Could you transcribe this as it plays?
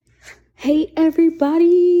Hey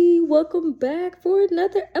everybody, welcome back for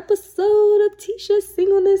another episode of Tisha's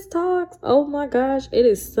Singleness Talks. Oh my gosh, it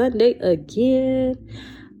is Sunday again.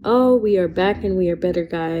 Oh, we are back and we are better,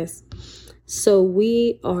 guys. So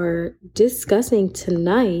we are discussing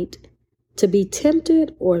tonight to be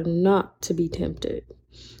tempted or not to be tempted.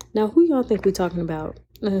 Now, who y'all think we're talking about?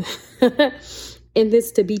 In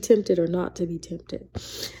this to be tempted or not to be tempted.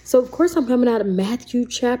 So of course I'm coming out of Matthew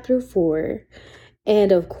chapter 4.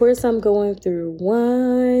 And of course, I'm going through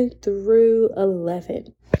 1 through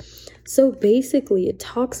 11. So basically, it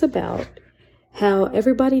talks about how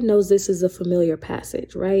everybody knows this is a familiar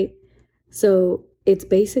passage, right? So it's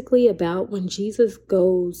basically about when Jesus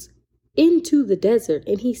goes into the desert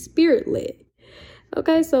and he's spirit-led.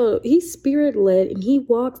 Okay, so he's spirit-led and he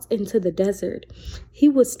walks into the desert. He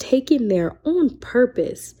was taken there on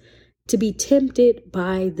purpose to be tempted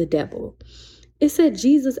by the devil. It said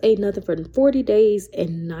Jesus ate nothing for 40 days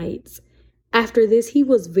and nights. After this, he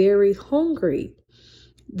was very hungry.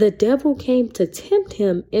 The devil came to tempt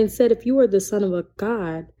him and said, if you are the Son of a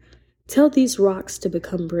God, tell these rocks to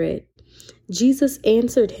become bread. Jesus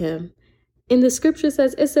answered him. And the scripture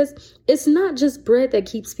says, it's not just bread that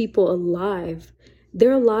keeps people alive.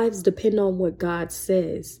 Their lives depend on what God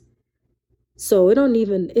says. So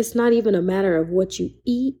it's not even a matter of what you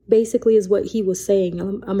eat, basically, is what he was saying.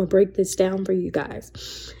 I'm going to break this down for you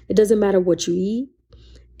guys. It doesn't matter what you eat.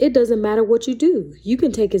 It doesn't matter what you do. You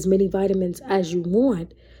can take as many vitamins as you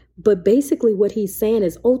want. But basically what he's saying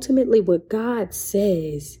is ultimately what God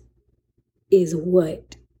says is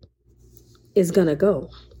what is going to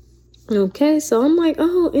go. Okay, so I'm like,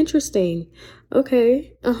 oh, interesting.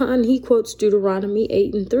 Okay, and he quotes Deuteronomy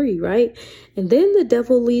 8:3, right? And then the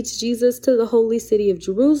devil leads Jesus to the holy city of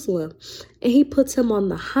Jerusalem, and he puts him on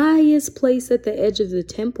the highest place at the edge of the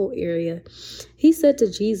temple area. He said to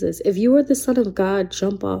Jesus, if you are the Son of God,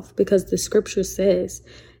 jump off, because the scripture says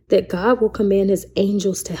that God will command his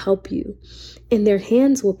angels to help you, and their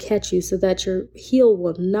hands will catch you so that your heel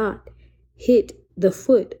will not hit the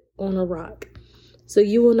foot on a rock. So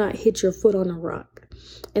you will not hit your foot on a rock.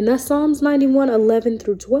 And that's Psalms 91:11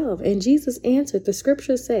 through 12. And Jesus answered, the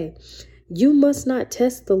scriptures say, you must not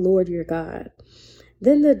test the Lord your God.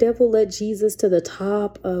 Then the devil led Jesus to the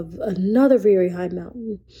top of another very high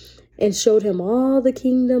mountain and showed him all the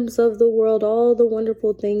kingdoms of the world, all the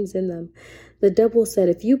wonderful things in them. The devil said,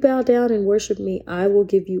 if you bow down and worship me, I will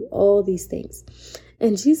give you all these things.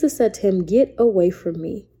 And Jesus said to him, get away from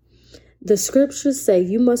me. The scriptures say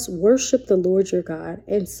you must worship the Lord your God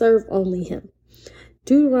and serve only him.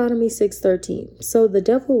 Deuteronomy 6:13. So the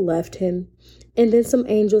devil left him, and then some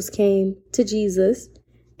angels came to Jesus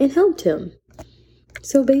and helped him.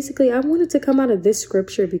 So basically, I wanted to come out of this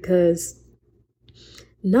scripture because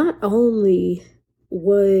not only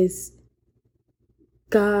was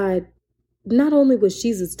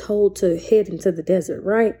Jesus told to head into the desert,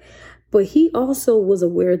 right? But he also was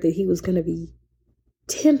aware that he was going to be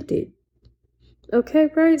tempted. Okay,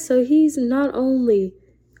 right? So he's not only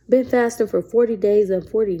been fasting for 40 days and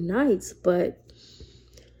 40 nights, but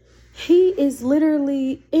he is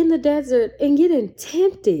literally in the desert and getting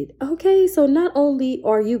tempted. Okay, so not only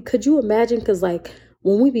could you imagine, because like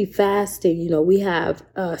when we be fasting, we have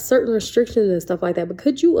certain restrictions and stuff like that, but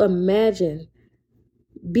could you imagine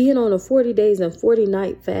being on a 40 days and 40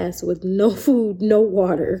 night fast with no food, no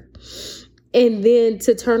water, and then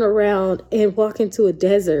to turn around and walk into a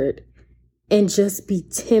desert and just be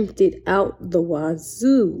tempted out the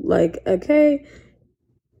wazoo? Like, okay,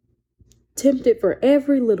 tempted for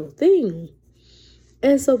every little thing.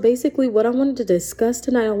 And so basically what I wanted to discuss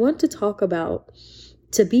tonight, I want to talk about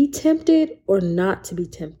to be tempted or not to be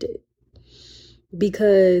tempted.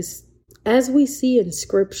 Because as we see in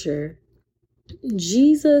scripture,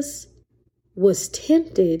 Jesus was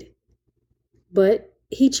tempted, but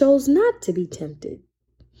he chose not to be tempted.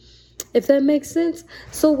 If that makes sense.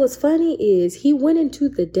 So what's funny is he went into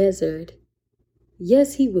the desert.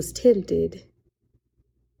 Yes, he was tempted,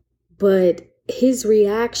 but his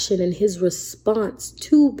reaction and his response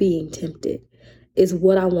to being tempted is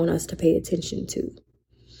what I want us to pay attention to.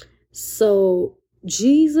 So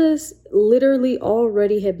Jesus literally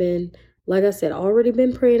already had been, like I said, already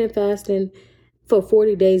been praying and fasting for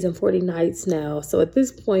 40 days and 40 nights now. So at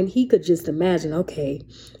this point, he could just imagine, okay,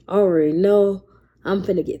 I already know I'm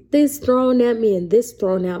finna get this thrown at me and this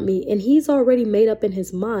thrown at me. And he's already made up in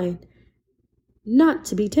his mind not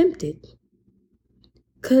to be tempted.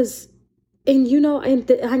 I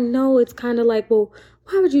know it's kind of like, well,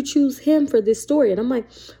 why would you choose him for this story? And I'm like,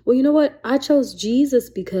 well, you know what? I chose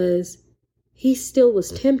Jesus because he still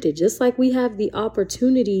was tempted. Just like we have the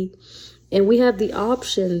opportunity And we have the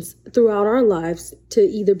options throughout our lives to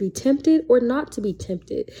either be tempted or not to be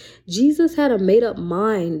tempted. Jesus had a made up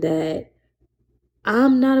mind that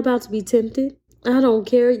I'm not about to be tempted. I don't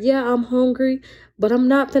care. Yeah, I'm hungry, but I'm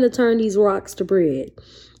not finna turn these rocks to bread.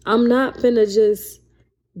 I'm not finna just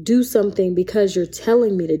do something because you're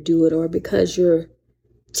telling me to do it or because you're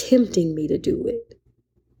tempting me to do it.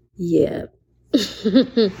 Yeah.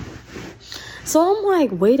 So I'm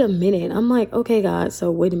like, wait a minute. I'm like, okay, God, so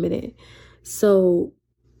wait a minute. So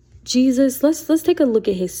Jesus, let's take a look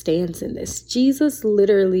at his stance in this. Jesus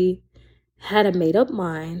literally had a made up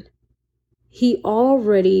mind. He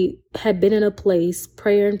already had been in a place,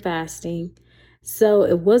 prayer and fasting. So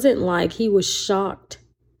it wasn't like he was shocked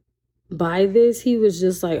by this. He was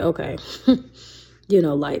just like, okay,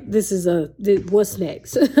 like this is what's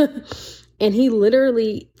next? And he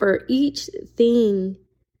literally, for each thing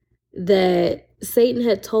that Satan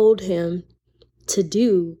had told him to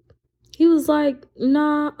do, he was like,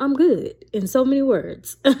 nah, I'm good. In so many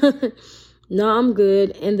words. Nah, I'm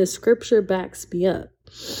good. And the scripture backs me up.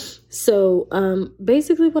 So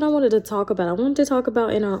basically what I wanted to talk about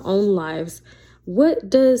in our own lives. What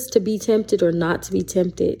does to be tempted or not to be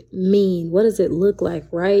tempted mean? What does it look like,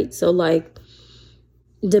 right? So like,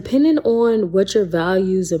 depending on what your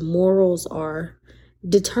values and morals are,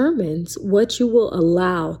 determines what you will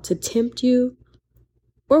allow to tempt you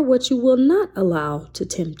or what you will not allow to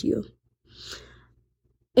tempt you.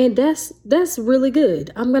 And that's really good.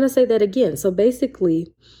 I'm going to say that again. So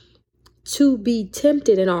basically, to be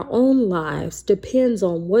tempted in our own lives depends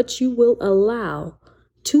on what you will allow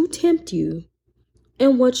to tempt you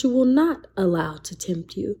and what you will not allow to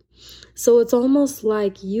tempt you. So it's almost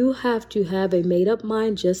like you have to have a made up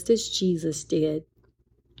mind just as Jesus did.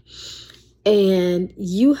 And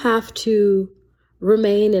you have to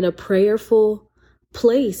remain in a prayerful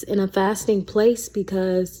place, in a fasting place,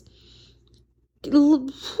 because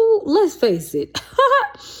let's face it.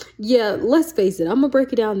 Yeah, let's face it. I'm going to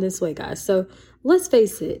break it down this way, guys. So let's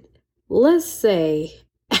face it. Let's say,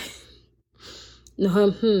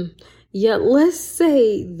 let's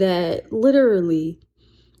say that literally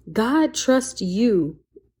God trusts you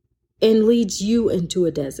and leads you into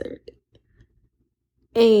a desert.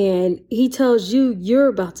 And he tells you you're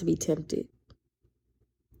about to be tempted.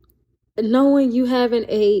 Knowing you haven't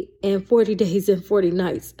ate in 40 days and 40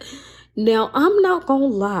 nights. Now, I'm not going to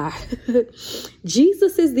lie.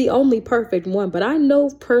 Jesus is the only perfect one. But I know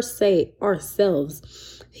per se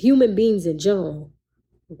ourselves, human beings in general,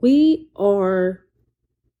 we are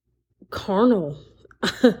carnal.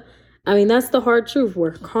 I mean, that's the hard truth.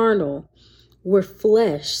 We're carnal. We're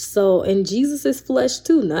flesh. So, and Jesus is flesh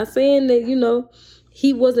too. Not saying that,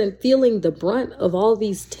 he wasn't feeling the brunt of all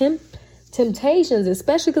these temptations,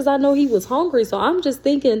 especially because I know he was hungry. So I'm just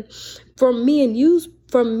thinking from me and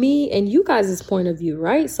you guys' point of view,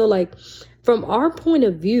 right? So like from our point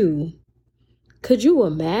of view, could you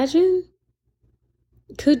imagine?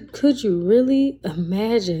 Could you really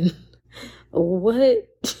imagine what?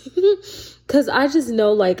 Because I just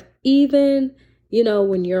know, like, even,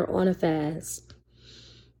 when you're on a fast,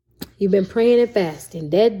 you've been praying and fasting,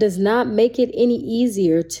 that does not make it any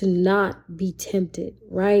easier to not be tempted,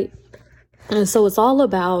 right? And so it's all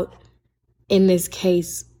about, in this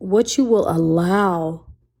case, what you will allow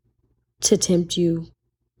to tempt you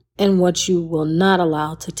and what you will not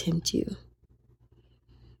allow to tempt you.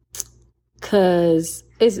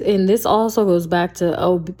 And this also goes back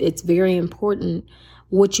to, it's very important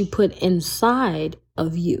what you put inside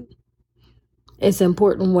of you. It's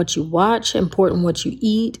important what you watch, important what you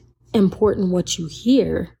eat, important what you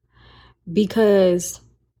hear, because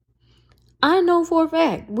I know for a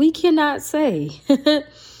fact we cannot say that,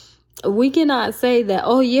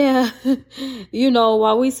 oh yeah,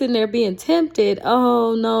 while we sitting there being tempted,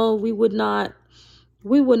 oh no, we would not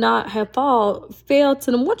have failed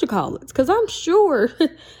to them because I'm sure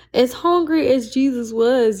as hungry as Jesus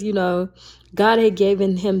was, God had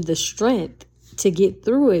given him the strength to get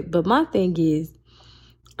through it. But my thing is,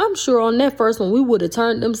 I'm sure on that first one, we would have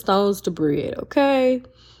turned them stones to bread. Okay.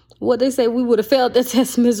 What they say, we would have failed that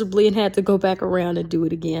test miserably and had to go back around and do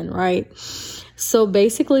it again. Right. So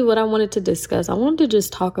basically what I wanted to discuss, I wanted to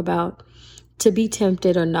just talk about to be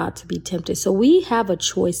tempted or not to be tempted. So we have a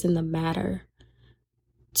choice in the matter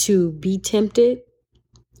to be tempted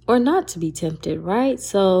or not to be tempted. Right.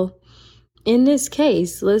 So in this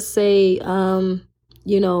case, let's say,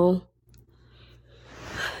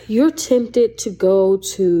 you're tempted to go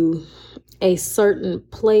to a certain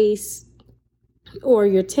place, or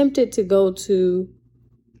you're tempted to go to,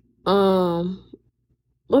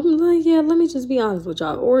 let me just be honest with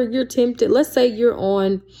y'all. Or you're tempted, let's say you're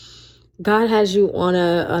on God has you on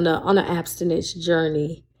an abstinence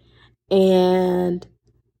journey, and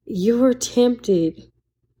you were tempted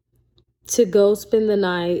to go spend the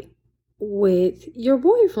night with your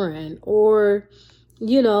boyfriend, or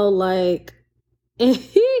like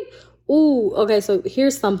ooh, okay, so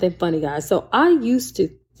here's something funny, guys. So I used to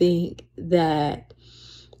think that,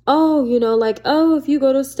 oh, if you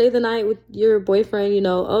go to stay the night with your boyfriend,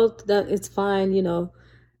 oh, that it's fine,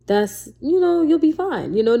 that's, you'll be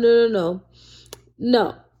fine.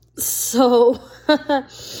 No. So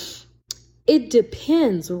it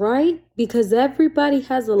depends, right? Because everybody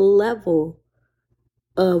has a level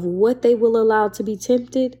of what they will allow to be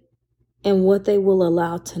tempted and what they will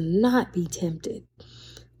allow to not be tempted.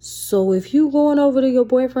 So if you going over to your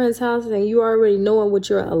boyfriend's house and you already knowing what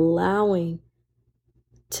you're allowing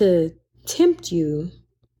to tempt you,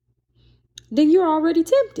 then you're already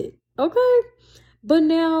tempted. Okay? But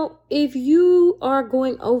now, if you are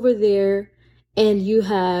going over there and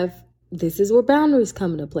this is where boundaries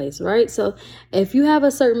come into place, right? So if you have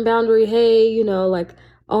a certain boundary, hey, like,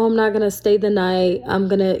 oh, I'm not going to stay the night. I'm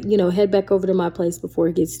going to, head back over to my place before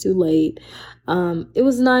it gets too late. It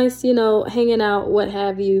was nice, hanging out, what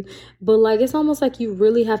have you. But like, it's almost like you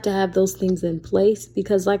really have to have those things in place,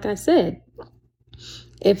 because like I said,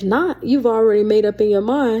 if not, you've already made up in your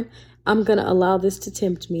mind, I'm going to allow this to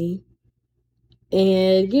tempt me.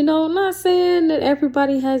 And, I'm not saying that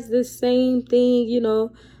everybody has this same thing,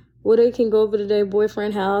 where they can go over to their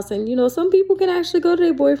boyfriend's house. And, some people can actually go to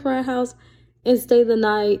their boyfriend's house and stay the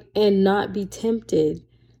night and not be tempted.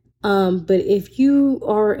 But if you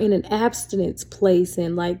are in an abstinence place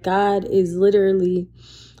and like God is literally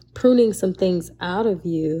pruning some things out of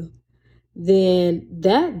you, then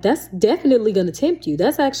that's definitely going to tempt you.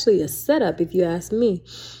 That's actually a setup, if you ask me,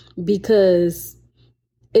 because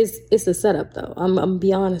it's a setup though. I'm gonna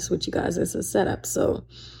be honest with you guys. It's a setup. So,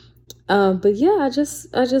 but yeah, I just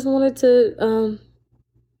wanted to,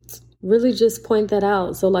 really just point that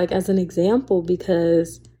out. So like, as an example,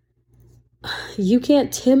 because you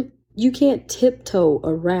can't tiptoe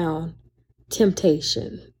around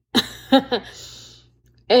temptation.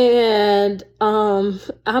 And,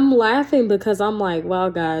 I'm laughing because I'm like, wow,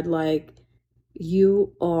 God, like,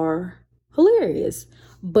 you are hilarious,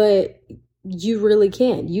 but you really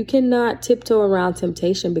can't. You cannot tiptoe around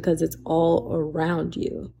temptation because it's all around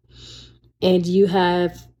you. And you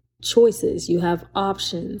have choices, you have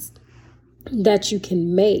options that you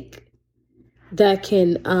can make that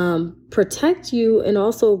can protect you and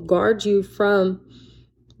also guard you from,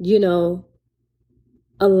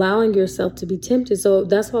 allowing yourself to be tempted. So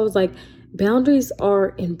that's why I was like, boundaries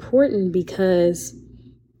are important because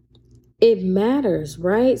it matters,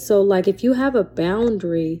 right? So like, if you have a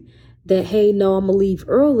boundary that, hey, no, I'm gonna leave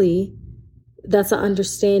early, that's an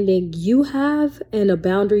understanding you have, and a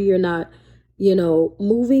boundary you're not,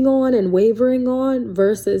 moving on and wavering on,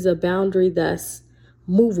 versus a boundary that's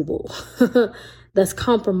movable, that's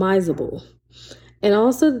compromisable. And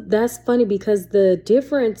also that's funny because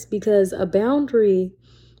a boundary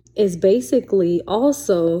is basically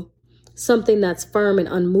also something that's firm and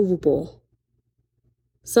unmovable,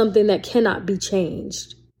 something that cannot be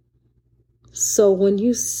changed. So when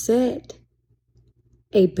you set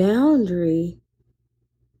a boundary,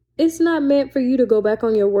 it's not meant for you to go back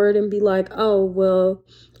on your word and be like, oh, well,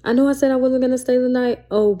 I know I said I wasn't going to stay the night.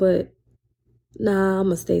 Oh, but nah, I'm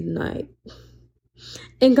going to stay the night.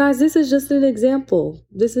 And guys, this is just an example.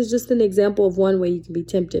 This is just an example of one way you can be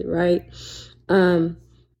tempted, right? And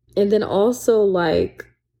then also like,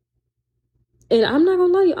 and I'm not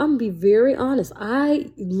going to lie to you, I'm going to be very honest.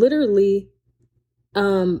 I literally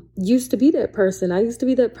used to be that person. I used to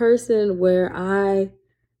be that person where I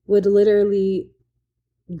would literally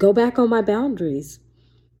go back on my boundaries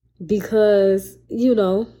because,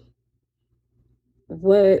 I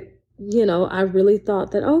really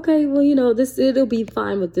thought that, okay, well, it'll be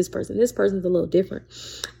fine with this person. This person's a little different,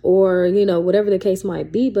 or, whatever the case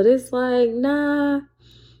might be. But it's like, nah,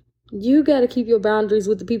 you got to keep your boundaries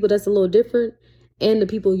with the people that's a little different and the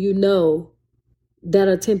people,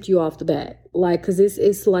 that'll tempt you off the bat. Like, cause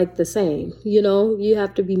it's like the same, you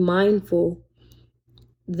have to be mindful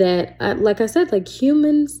that, like I said, like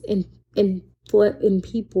humans and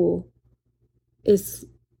people, it's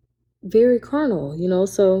very carnal,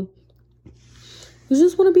 so you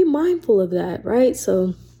just want to be mindful of that, right?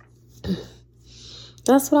 So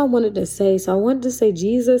that's what I wanted to say. So I wanted to say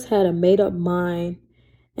Jesus had a made up mind,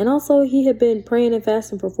 and also he had been praying and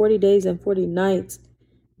fasting for 40 days and 40 nights.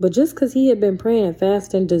 But just because he had been praying and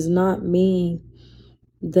fasting does not mean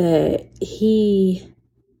that he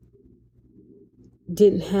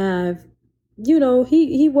didn't have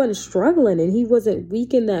he wasn't struggling and he wasn't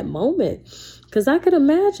weak in that moment. Because I could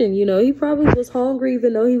imagine, he probably was hungry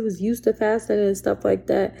even though he was used to fasting and stuff like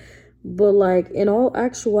that. But like in all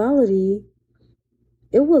actuality,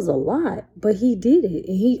 it was a lot, but he did it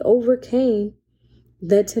and he overcame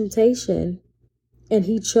that temptation and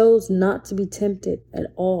he chose not to be tempted at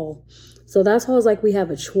all. So that's how it's like we have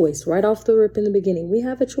a choice right off the rip in the beginning. We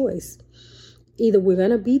have a choice. Either we're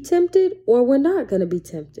going to be tempted or we're not going to be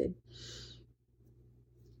tempted.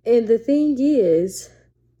 And the thing is,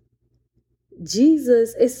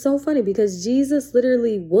 Jesus, it's so funny because Jesus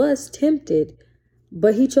literally was tempted,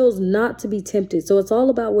 but he chose not to be tempted. So it's all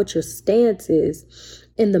about what your stance is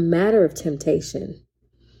in the matter of temptation.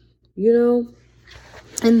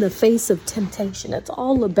 In the face of temptation, it's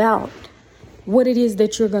all about what it is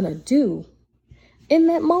that you're going to do in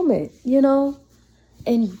that moment,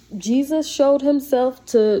 And Jesus showed himself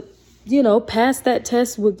to, pass that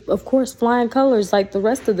test with, of course, flying colors like the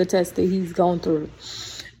rest of the tests that he's gone through.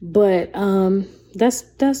 But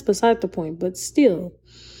that's beside the point. But still,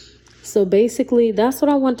 so basically, that's what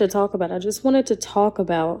I want to talk about. I just wanted to talk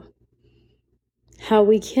about how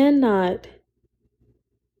we cannot,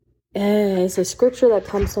 it's a scripture that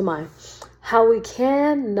comes to mind, how we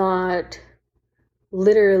cannot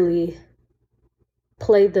literally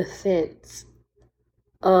play the fence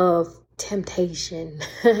of temptation.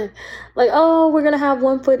 Like, oh, we're going to have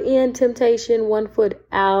 1 foot in temptation, 1 foot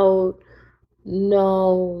out.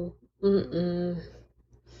 No.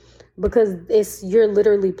 Because you're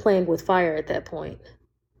literally playing with fire at that point.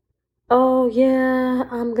 Oh, yeah,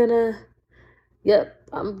 I'm going to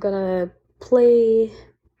play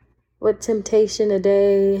with temptation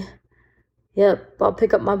today. Yep, I'll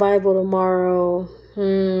pick up my Bible tomorrow.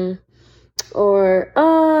 Or,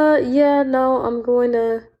 yeah, no, I'm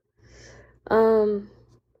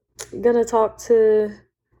gonna talk to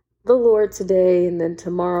the Lord today, and then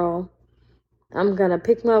tomorrow I'm gonna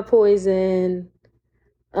pick my poison.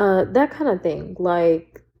 That kind of thing.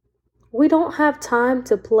 Like, we don't have time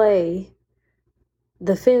to play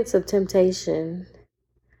the fence of temptation.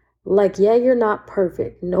 Like, yeah, you're not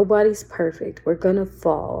perfect. Nobody's perfect. We're gonna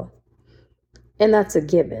fall. And that's a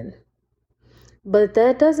given. But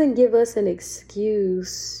that doesn't give us an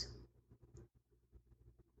excuse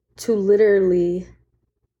to literally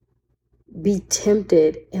be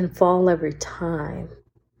tempted and fall every time.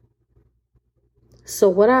 So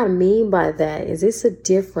what I mean by that is it's a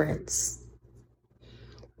difference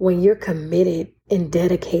when you're committed and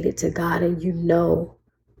dedicated to God and you know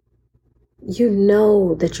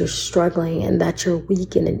that you're struggling and that you're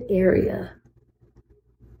weak in an area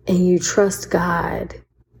and you trust God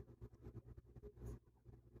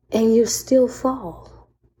and you still fall.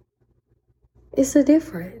 It's a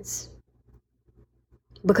difference.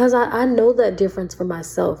 Because I know that difference for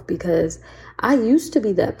myself, because I used to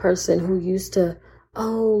be that person who used to,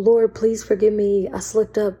 oh, Lord, please forgive me. I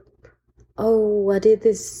slipped up. Oh, I did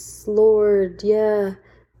this, Lord. Yeah.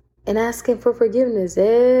 And asking for forgiveness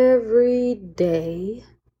every day.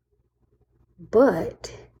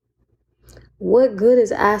 But what good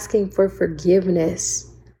is asking for forgiveness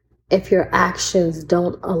if your actions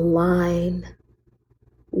don't align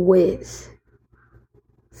with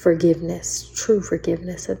forgiveness, true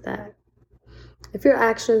forgiveness at that? If your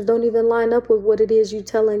actions don't even line up with what it is you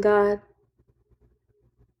telling God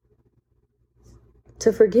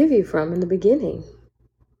to forgive you from in the beginning.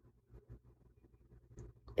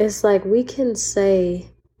 It's like we can say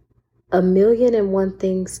 1,000,001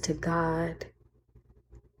 things to God,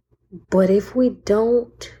 but if we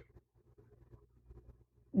don't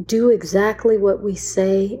do exactly what we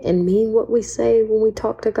say and mean what we say when we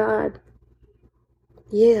talk to God,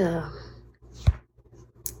 yeah.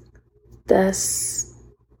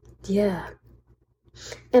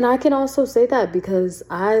 And I can also say that because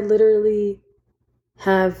I literally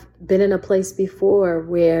have been in a place before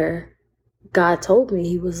where God told me,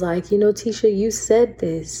 he was like, Tisha, you said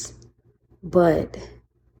this, but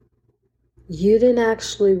you didn't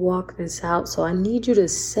actually walk this out. So I need you to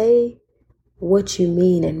say what you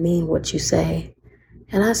mean and mean what you say.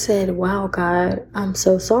 And I said, wow, God, I'm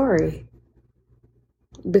so sorry.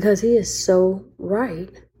 Because he is so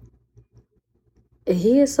right.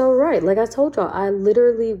 He is so right. Like I told y'all, I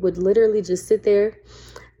would just sit there.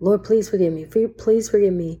 Lord, please forgive me. Please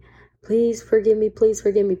forgive me. Please forgive me. Please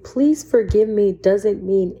forgive me. Please forgive me doesn't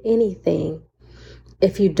mean anything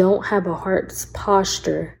if you don't have a heart's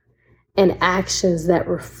posture and actions that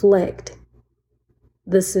reflect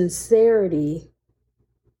the sincerity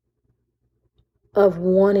of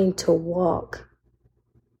wanting to walk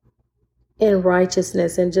in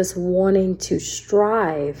righteousness and just wanting to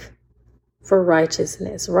strive for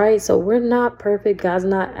righteousness, right? So we're not perfect. God's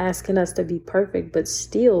not asking us to be perfect, but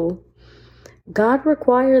still, God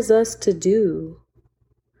requires us to do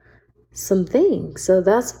some things. So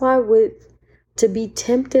that's why to be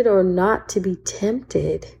tempted or not to be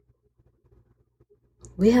tempted,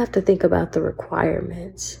 we have to think about the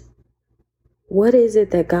requirements. What is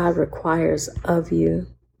it that God requires of you?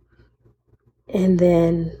 And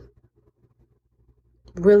then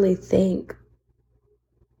really think,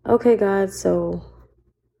 okay, God, so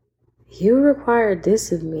you required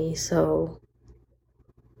this of me, so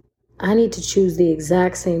I need to choose the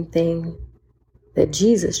exact same thing that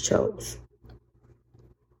Jesus chose.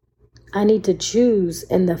 I need to choose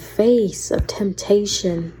in the face of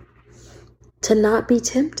temptation to not be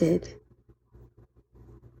tempted.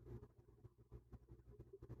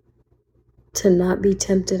 To not be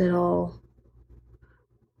tempted at all.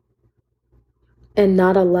 And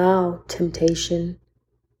not allow temptation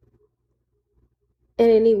in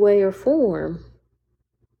any way or form.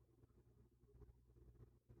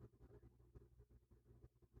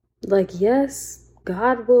 Like, yes,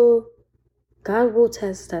 God will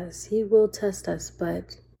test us. He will test us,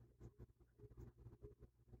 but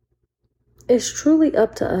it's truly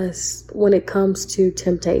up to us when it comes to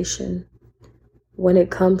temptation, when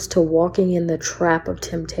it comes to walking in the trap of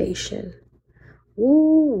temptation.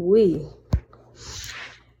 Ooh-wee.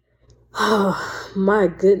 Oh, my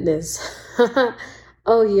goodness.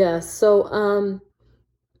 Oh, yeah. So,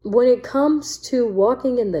 when it comes to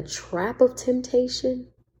walking in the trap of temptation,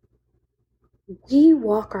 we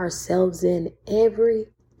walk ourselves in every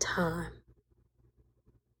time.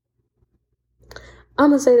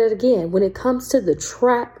 I'm going to say that again. When it comes to the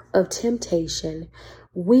trap of temptation,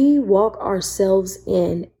 we walk ourselves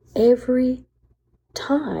in every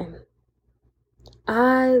time.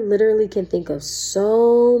 I literally can think of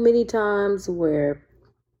so many times where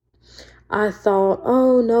I thought,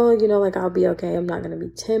 oh no, like I'll be okay. I'm not going to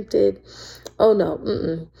be tempted. Oh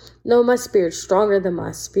no, no, my spirit's stronger than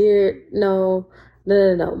my spirit. No.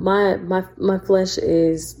 My flesh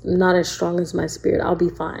is not as strong as my spirit. I'll be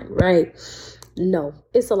fine, right? No,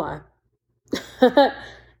 it's a lie.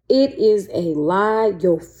 It is a lie.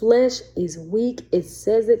 Your flesh is weak. It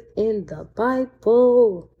says it in the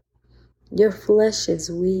Bible. Your flesh is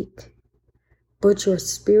weak, but your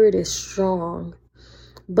spirit is strong.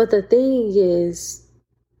 But the thing is,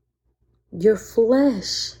 your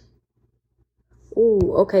flesh.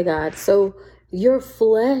 Ooh, okay, God. So your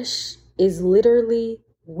flesh is literally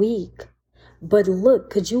weak. But look,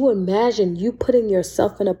 could you imagine you putting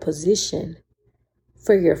yourself in a position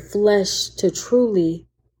for your flesh to truly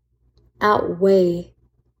outweigh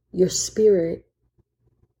your spirit?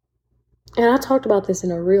 And I talked about this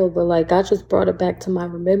in a reel, but like God just brought it back to my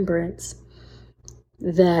remembrance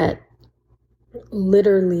that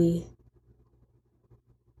literally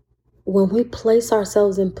when we place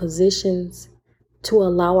ourselves in positions to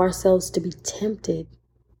allow ourselves to be tempted,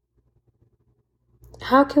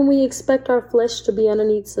 how can we expect our flesh to be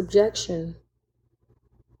underneath subjection?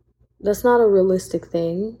 That's not a realistic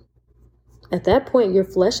thing. At that point, your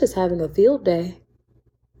flesh is having a field day.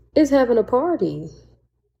 It's having a party.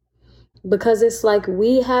 Because it's like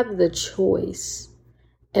we have the choice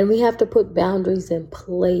and we have to put boundaries in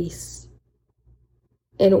place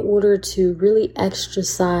in order to really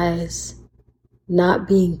exercise not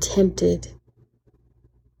being tempted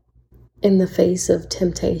in the face of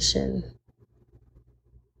temptation.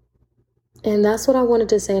 And that's what I wanted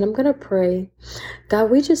to say. And I'm going to pray.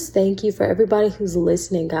 God, we just thank you for everybody who's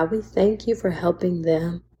listening. God, we thank you for helping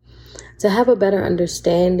them to have a better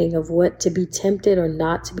understanding of what to be tempted or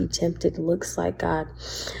not to be tempted looks like, God.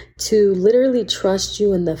 To literally trust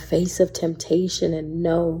you in the face of temptation and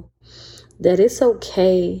know that it's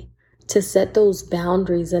okay to set those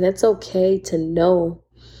boundaries, and it's okay to know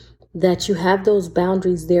that you have those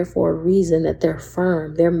boundaries there for a reason, that they're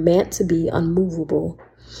firm. They're meant to be unmovable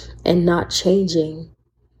and not changing.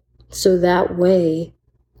 So that way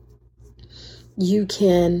you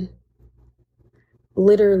can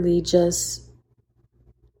literally just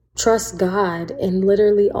trust God and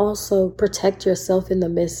literally also protect yourself in the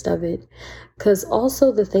midst of it. Because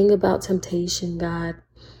also the thing about temptation, God,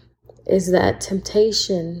 is that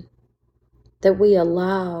temptation that we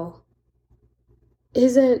allow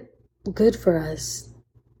isn't good for us.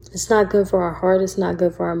 It's not good for our heart. It's not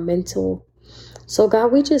good for our mental. So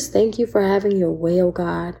God, we just thank you for having your way, oh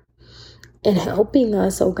God, and helping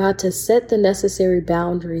us, oh God, to set the necessary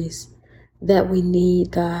boundaries that we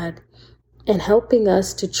need, God, and helping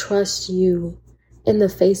us to trust you in the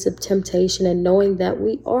face of temptation and knowing that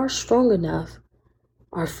we are strong enough.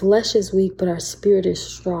 Our flesh is weak, but our spirit is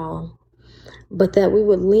strong. but that we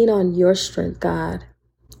would lean on your strength, God,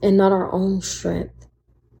 and not our own strength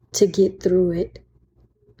to get through it.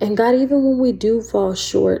 And God, even when we do fall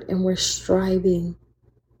short and we're striving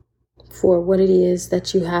for what it is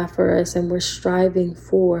that you have for us, and we're striving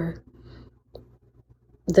for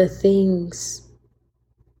the things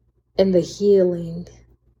and the healing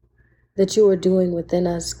that you are doing within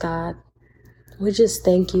us, God, we just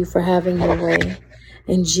thank you for having your way.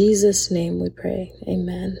 In Jesus' name we pray.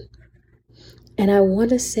 Amen. And I want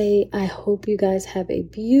to say, I hope you guys have a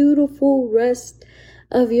beautiful rest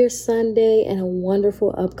of your Sunday and a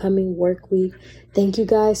wonderful upcoming work week. Thank you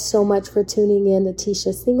guys so much for tuning in to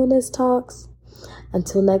Tisha Singleness Talks.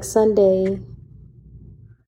 Until next Sunday.